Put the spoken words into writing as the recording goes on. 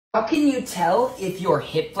How can you tell if your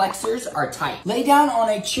hip flexors are tight? Lay down on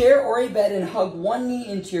a chair or a bed and hug one knee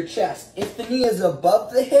into your chest. If the knee is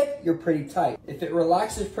above the hip, you're pretty tight. If it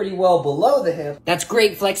relaxes pretty well below the hip, that's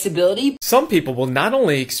great flexibility. Some people will not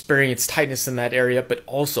only experience tightness in that area, but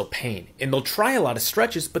also pain. And they'll try a lot of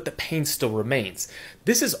stretches, but the pain still remains.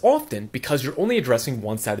 This is often because you're only addressing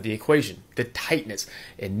one side of the equation, the tightness,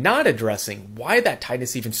 and not addressing why that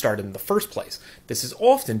tightness even started in the first place. This is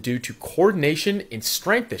often due to coordination and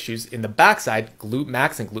strength issues in the backside, glute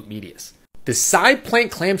max and glute medius. The side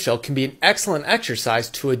plank clamshell can be an excellent exercise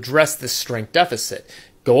to address this strength deficit.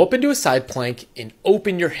 Go up into a side plank and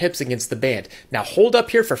open your hips against the band. Now hold up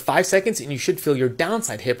here for 5 seconds and you should feel your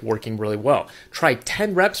downside hip working really well. Try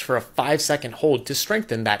 10 reps for a 5-second hold to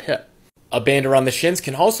strengthen that hip. A band around the shins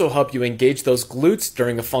can also help you engage those glutes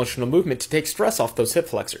during a functional movement to take stress off those hip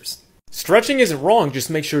flexors. Stretching isn't wrong, just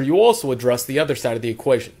make sure you also address the other side of the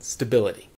equation, stability.